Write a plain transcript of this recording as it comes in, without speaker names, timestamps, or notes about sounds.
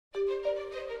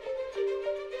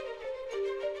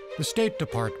The State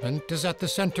Department is at the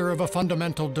center of a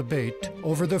fundamental debate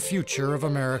over the future of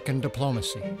American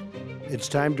diplomacy. It's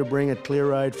time to bring a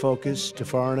clear-eyed focus to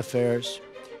foreign affairs,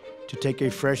 to take a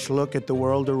fresh look at the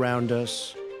world around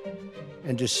us,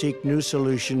 and to seek new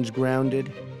solutions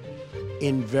grounded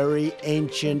in very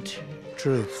ancient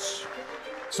truths.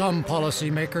 Some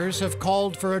policymakers have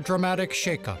called for a dramatic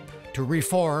shakeup to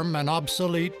reform an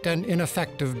obsolete and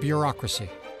ineffective bureaucracy.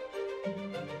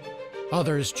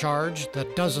 Others charge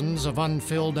that dozens of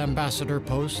unfilled ambassador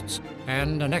posts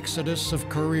and an exodus of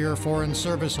career Foreign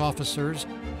Service officers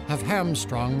have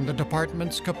hamstrung the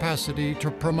department's capacity to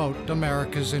promote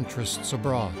America's interests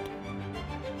abroad.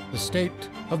 The state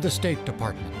of the State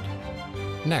Department,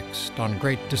 next on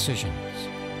Great Decisions.